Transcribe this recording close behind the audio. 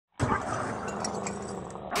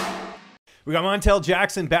We got Montel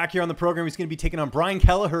Jackson back here on the program. He's going to be taking on Brian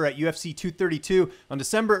Kelleher at UFC 232 on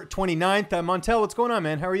December 29th. Montel, what's going on,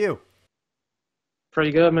 man? How are you?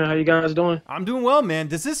 Pretty good, man. How you guys doing? I'm doing well, man.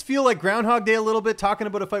 Does this feel like Groundhog Day a little bit, talking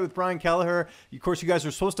about a fight with Brian Kelleher? Of course, you guys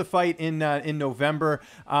are supposed to fight in November.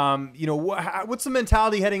 What's the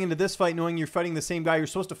mentality heading into this fight, knowing you're fighting the same guy you're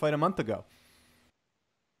supposed to fight a month ago?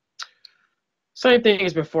 Same thing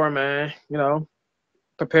as before, man.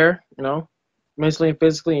 Prepare, mentally and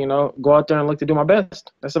physically, go out there and look to do my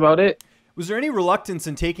best. That's about it. Was there any reluctance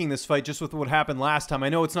in taking this fight just with what happened last time? I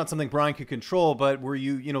know it's not something Brian could control, but were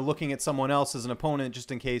you, looking at someone else as an opponent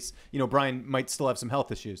just in case, Brian might still have some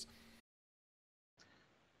health issues?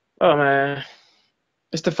 Oh, man.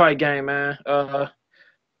 It's the fight game, man.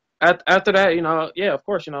 After that, yeah, of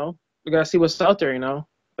course, we got to see what's out there,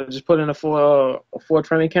 I just put in a full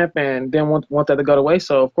training camp and didn't want that to go to waste.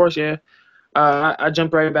 So, of course, yeah, I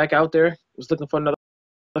jumped right back out there, was looking for another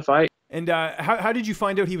fight. And how did you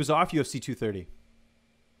find out he was off UFC 230?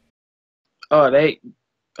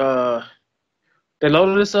 They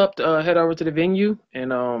loaded us up to head over to the venue,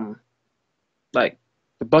 and the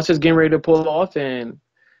bus is getting ready to pull off, and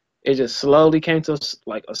it just slowly came to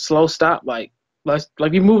a slow stop. Like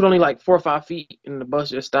we moved only 4 or 5 feet, and the bus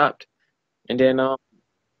just stopped. And then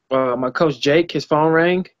my coach Jake, his phone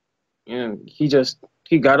rang, and he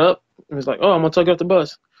got up and was like, "Oh, I'm gonna take you off the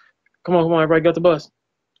bus. Come on, everybody, get off the bus."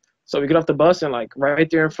 So we get off the bus, and right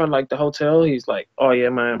there in front of the hotel, he's like, "Oh yeah,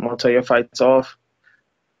 man, I'm gonna tell you your fight's off.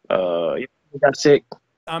 You got sick."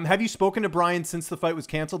 Have you spoken to Brian since the fight was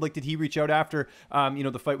canceled? Did he reach out after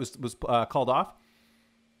the fight was called off?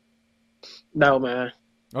 No, man.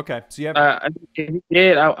 Okay, so you have. If he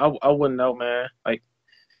did, I wouldn't know, man.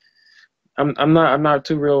 I'm not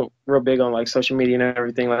too real big on social media and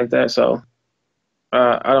everything like that. So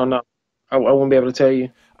I don't know. I wouldn't be able to tell you.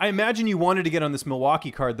 I imagine you wanted to get on this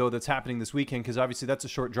Milwaukee card, though, that's happening this weekend, because obviously that's a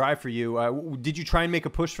short drive for you. Did you try and make a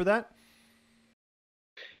push for that?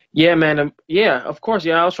 Yeah, man. Yeah, of course.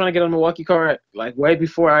 Yeah, I was trying to get on the Milwaukee card way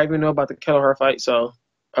before I even knew about the Kelleher fight. So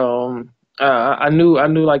I knew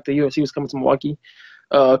the UFC was coming to Milwaukee.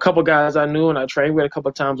 A couple guys I knew and I trained with a couple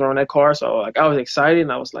of times around that card. So I was excited,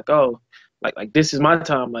 and I was like, oh, this is my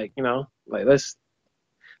time. Let's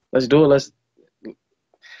do it.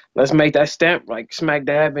 Let's make that stamp smack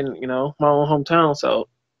dab in my own hometown. So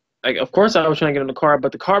of course I was trying to get on the card,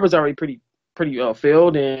 but the card was already pretty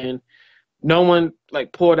filled, and no one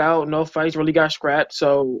pulled out. No fights really got scrapped.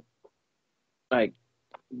 So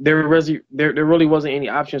there really wasn't any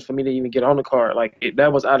options for me to even get on the card.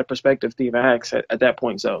 That was out of perspective to even ask at that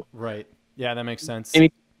point. So right, yeah, that makes sense.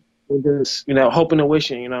 Just hoping and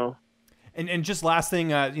wishing, And just last thing,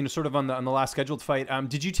 sort of on the last scheduled fight,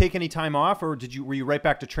 did you take any time off, or were you right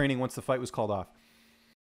back to training once the fight was called off?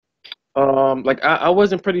 I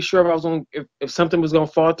wasn't pretty sure if something was gonna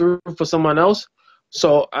fall through for someone else,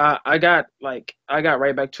 so I got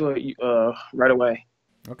right back to it right away.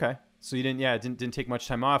 Okay, so you didn't take much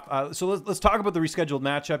time off. So let's talk about the rescheduled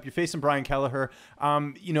matchup. You're facing Brian Kelleher.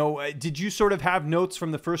 Did you sort of have notes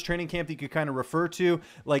from the first training camp that you could kind of refer to?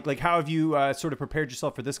 How have you sort of prepared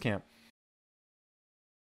yourself for this camp?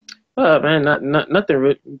 Man,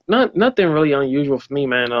 nothing really unusual for me,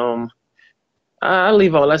 man. I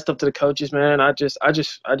leave all that stuff to the coaches, man.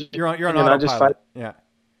 You're on autopilot. I just fight. Yeah.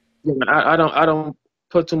 Yeah, man, I don't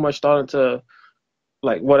put too much thought into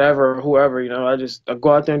whatever, whoever. I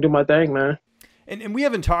go out there and do my thing, man. And we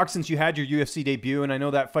haven't talked since you had your UFC debut, and I know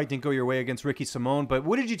that fight didn't go your way against Ricky Simone, but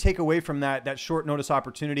what did you take away from that short notice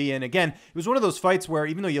opportunity? And again, it was one of those fights where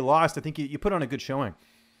even though you lost, I think you put on a good showing.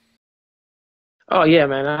 Oh yeah,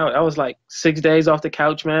 man. I was 6 days off the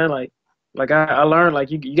couch, man. I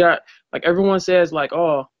learned you got everyone says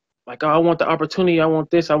oh I want the opportunity, I want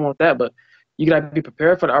this, I want that, but you gotta be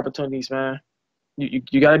prepared for the opportunities, man.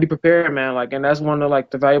 You gotta be prepared, man. And that's one of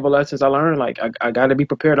the valuable lessons I learned. I gotta be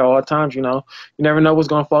prepared at all times. You never know what's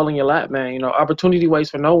gonna fall in your lap, man. Opportunity waits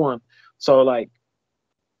for no one. So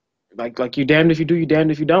you damned if you do, you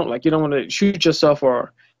damned if you don't. You don't want to shoot yourself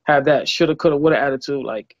or have that shoulda, coulda, woulda attitude.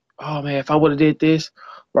 Oh man, if I would have did this,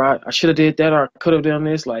 or I should have did that, or I could have done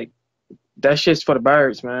this. That shit's for the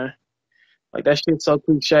birds, man. That shit's so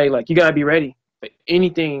cliche. You gotta be ready for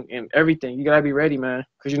anything and everything. You gotta be ready, man,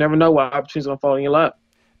 because you never know what opportunity's gonna fall in your lap.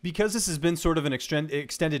 Because this has been sort of an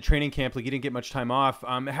extended training camp, you didn't get much time off.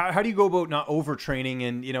 How do you go about not overtraining?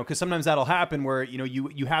 And because sometimes that'll happen where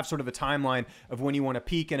you have sort of a timeline of when you want to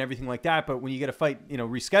peak and everything like that. But when you get a fight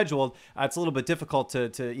rescheduled, it's a little bit difficult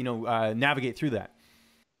to navigate through that.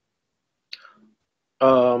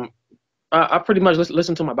 I pretty much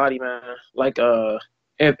listen to my body, man.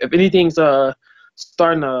 If anything's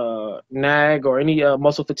starting to nag or any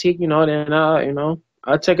muscle fatigue, then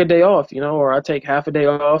I take a day off, or I take half a day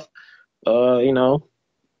off, you know,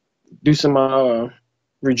 do some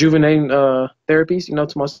rejuvenating therapies,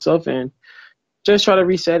 to myself, and just try to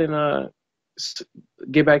reset and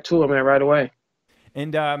get back to it, man, right away.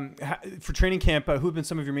 And for training camp, who have been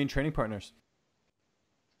some of your main training partners?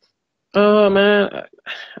 Man,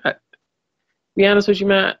 I, be honest with you,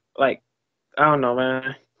 man. Like, I don't know,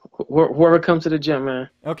 man. Whoever comes to the gym, man.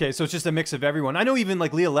 Okay, so it's just a mix of everyone. I know even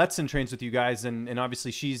like Leah Letson trains with you guys, and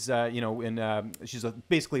obviously she's she's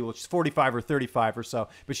basically, well, she's 45 or 35 or so,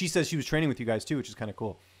 but she says she was training with you guys too, which is kind of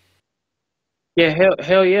cool. Yeah,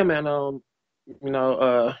 hell yeah, man.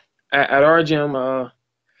 At our gym,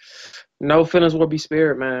 no feelings will be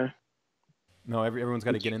spared, man. No, everyone's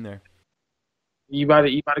got to get in there. You about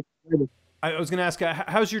to. I was going to ask,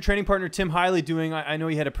 how's your training partner Tim Hiley doing? I know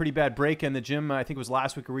he had a pretty bad break in the gym. I think it was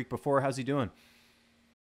last week or week before. How's he doing?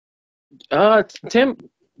 Tim,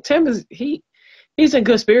 he's in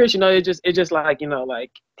good spirits. It just like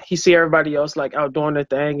like he see everybody else like out doing their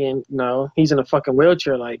thing, and he's in a fucking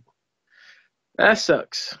wheelchair. Like that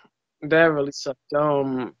sucks. That really sucks.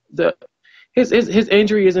 The his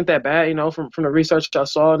injury isn't that bad. From the research I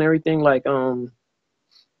saw and everything. Like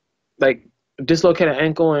dislocated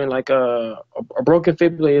ankle and like a broken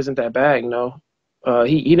fibula isn't that bad.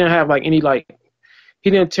 He didn't have like any like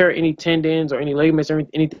he didn't tear any tendons or any ligaments or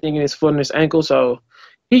anything in his foot and his ankle, so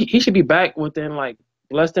he should be back within like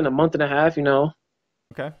less than a month and a half.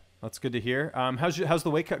 Okay, that's good to hear. How's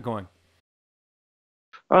the weight cut going?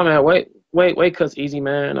 Oh man, wait, cut's easy,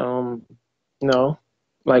 man.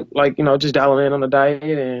 Just dialing in on the diet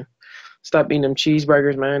and stop eating them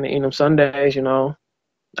cheeseburgers, man, and eating them Sundays.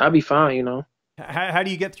 I'll be fine. How do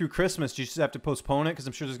you get through Christmas? Do you just have to postpone it? Because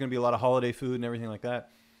I'm sure there's going to be a lot of holiday food and everything like that.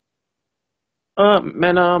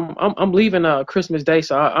 Man, I'm leaving Christmas Day,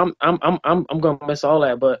 so I'm gonna miss all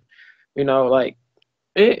that. But like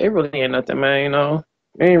it really ain't nothing, man. It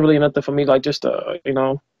ain't really nothing for me. Like just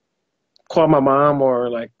call my mom or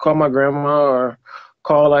like call my grandma or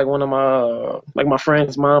call like one of my like my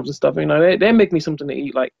friends' moms and stuff. They make me something to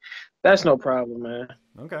eat. Like that's no problem, man.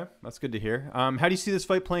 Okay, that's good to hear. How do you see this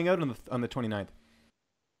fight playing out on the 29th?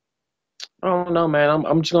 I don't know, man.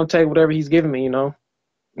 I'm just gonna take whatever he's giving me. No,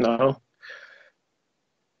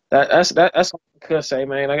 that's all I could say,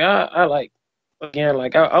 man. Like I like again,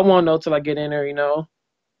 like I want to know till I get in there.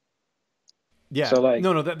 Yeah, So like,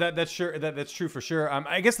 no, that's sure that's true for sure.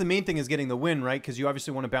 I guess the main thing is getting the win, right? Because you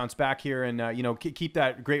obviously want to bounce back here and keep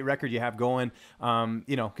that great record you have going.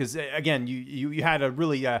 Because again, you had a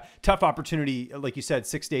really tough opportunity, like you said,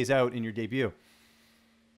 6 days out in your debut.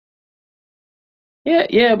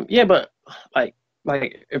 yeah, but like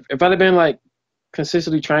if I'd have been like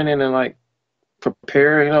consistently training and like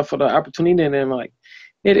prepare, for the opportunity, and then like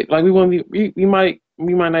hit it, like we wouldn't be, we might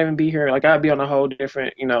not even be here. Like I'd be on a whole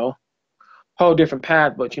different, whole different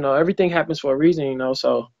path. But everything happens for a reason.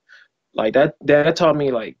 So like that taught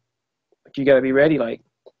me like you gotta be ready. Like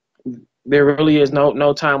there really is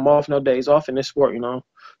no time off, no days off in this sport. You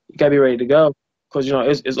gotta be ready to go because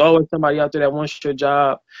it's always somebody out there that wants your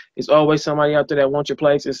job. It's always somebody out there that wants your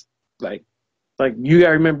place. It's like you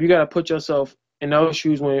gotta remember, you gotta put yourself in those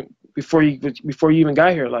shoes before you even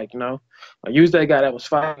got here. Like like use that guy that was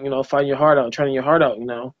fighting your heart out, training your heart out.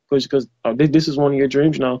 Because this is one of your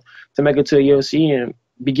dreams. To make it to the UFC and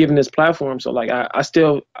be given this platform. So like I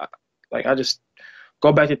still like I just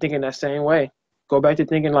go back to thinking that same way. Go back to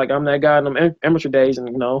thinking like I'm that guy in them amateur days, and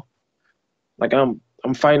like I'm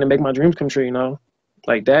fighting to make my dreams come true.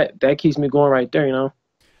 Like that keeps me going right there.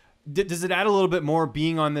 Does it add a little bit more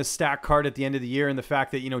being on this stack card at the end of the year, and the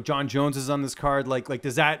fact that Jon Jones is on this card? Like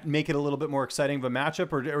does that make it a little bit more exciting of a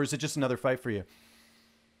matchup, or is it just another fight for you?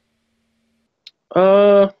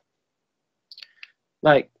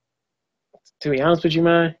 Like to be honest with you,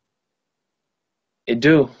 man, it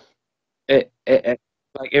do. It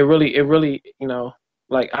like it really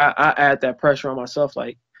like I add that pressure on myself.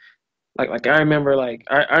 Like I remember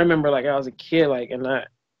I remember like I was a kid and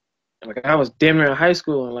I was damn near in high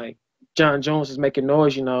school, and like Jon Jones was making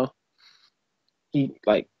noise. He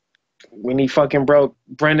like when he fucking broke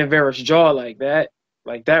Brandon Vera's jaw like that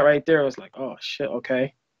right there, was like, oh shit,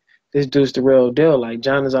 okay, this dude's the real deal. Like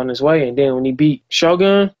John is on his way. And then when he beat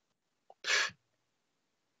Shogun,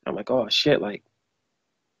 I'm like, oh shit, like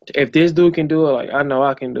if this dude can do it, like I know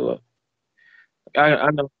I can do it. I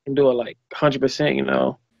know I can do it like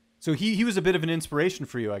 100%. So he was a bit of an inspiration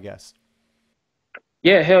for you, I guess.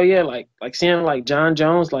 Yeah, hell yeah, like seeing like Jon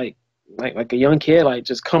Jones like a young kid like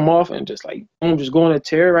just come off and just like boom, just go on a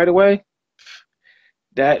tear right away.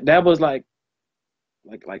 That was like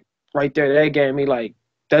right there, that gave me like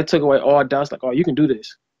that took away all doubts. Like, oh, you can do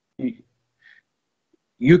this. You,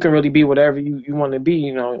 you can really be whatever you want to be.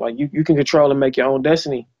 You know, like you can control and make your own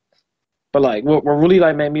destiny. But like what really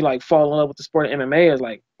like made me like fall in love with the sport of MMA is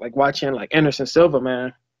like watching like Anderson Silva,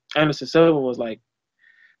 man. Anderson Silva was like,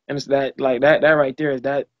 and it's that right there is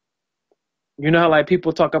that, you know how like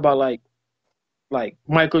people talk about like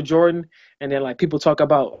Michael Jordan, and then like people talk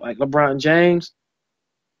about like LeBron James.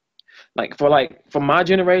 Like for my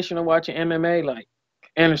generation of watching MMA, like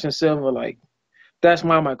Anderson Silva, like that's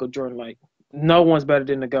my Michael Jordan. Like no one's better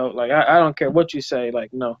than the GOAT. Like I don't care what you say.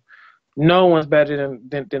 Like no one's better than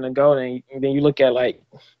the GOAT. And then you look at like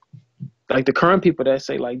the current people that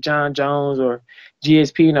say like Jon Jones or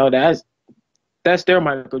GSP, you know, that's their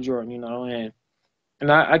Michael Jordan, you know,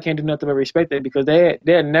 and I can't do nothing but respect that, because they'd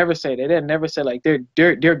never say that. They'd never say like their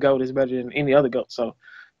GOAT is better than any other GOAT. So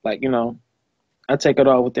like, you know, I take it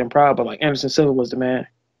all with them pride. But like Anderson Silva was the man.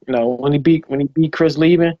 You know, when he beat Chris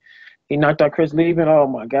Lieben, he knocked out Chris Lieben. Oh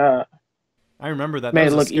my God. I remember that. That Made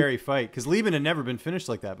was it a look scary fight because Lieben had never been finished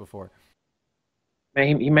like that before.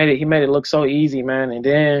 Man, he made it look so easy, man. And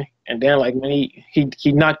then like when he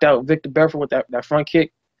knocked out Victor Belfort with that front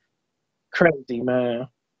kick, crazy, man,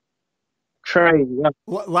 crazy.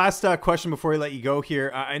 Last question before I let you go here.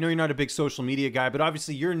 I know you're not a big social media guy, but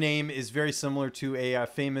obviously your name is very similar to a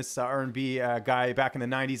famous R&B guy back in the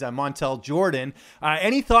 90s, Montel Jordan.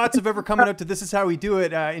 Any thoughts of ever coming up to This Is How We Do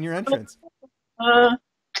It in your entrance?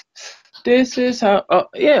 This is how.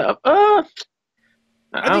 Yeah.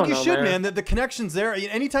 I think don't you know, should, man. The connection's there.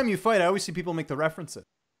 Anytime you fight, I always see people make the references.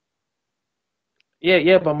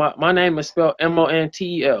 Yeah, but my name is spelled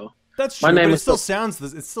Montel. That's My true, name but is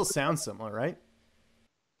it still sounds similar, right?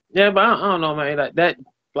 Yeah, but I don't know, man. Like that,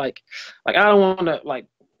 like I don't want to like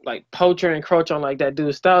poach or encroach on like that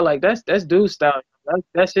dude's style. Like that's dude's style.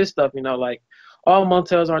 That's his stuff, you know. Like all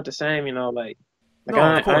Montels aren't the same, you know. Like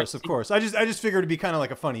No, of course. I just figured it'd be kind of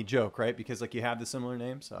like a funny joke, right? Because like you have the similar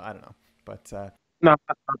name, so I don't know. But no,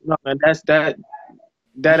 no, man.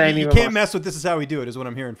 That ain't you even my. can't mess with This Is How We Do It, is what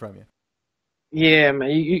I'm hearing from you. Yeah,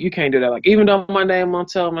 man. You can't do that. Like even though my name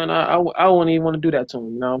Montel, man, I wouldn't even want to do that to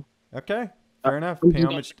him, you know. Okay, fair enough. Pay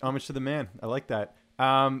homage to the man. I like that.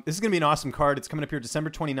 This is going to be an awesome card. It's coming up here December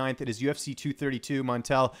 29th. It is UFC 232,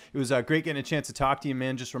 Montel. It was great getting a chance to talk to you,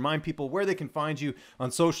 man. Just remind people where they can find you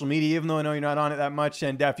on social media, even though I know you're not on it that much.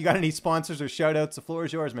 And if you got any sponsors or shout outs, the floor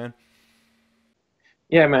is yours, man.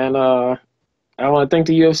 Yeah, man. I want to thank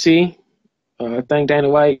the UFC. Thank Dana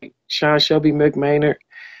White, Sean Shelby, Mick Maynard.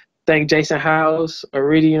 Thank Jason Howes,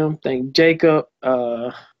 Iridium. Thank Jacob.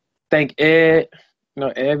 Thank Ed. You know,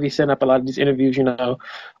 Ed be setting up a lot of these interviews, you know.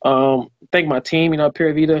 Thank my team, you know,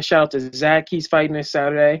 Pura Vida. Shout out to Zach. He's fighting this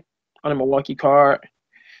Saturday on the Milwaukee card.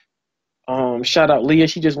 Shout out Leah.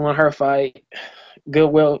 She just won her fight.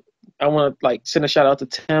 Goodwill. I want to like send a shout out to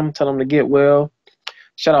Tim. Tell him to get well.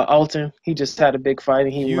 Shout out Alton. He just had a big fight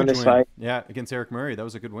and he won this fight. Yeah, against Eric Murray. That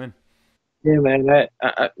was a good win. Yeah, man.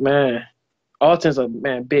 Man, Alton's a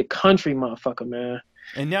big country motherfucker, man.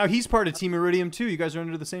 And now he's part of Team Iridium too. You guys are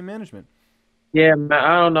under the same management. Yeah, man.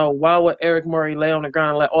 I don't know why would Eric Murray lay on the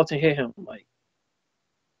ground and let Alton hit him. Like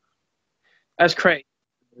that's crazy.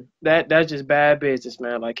 That's just bad business,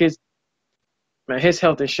 man. Like his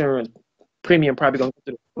health insurance premium probably gonna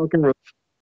go to the fucking roof.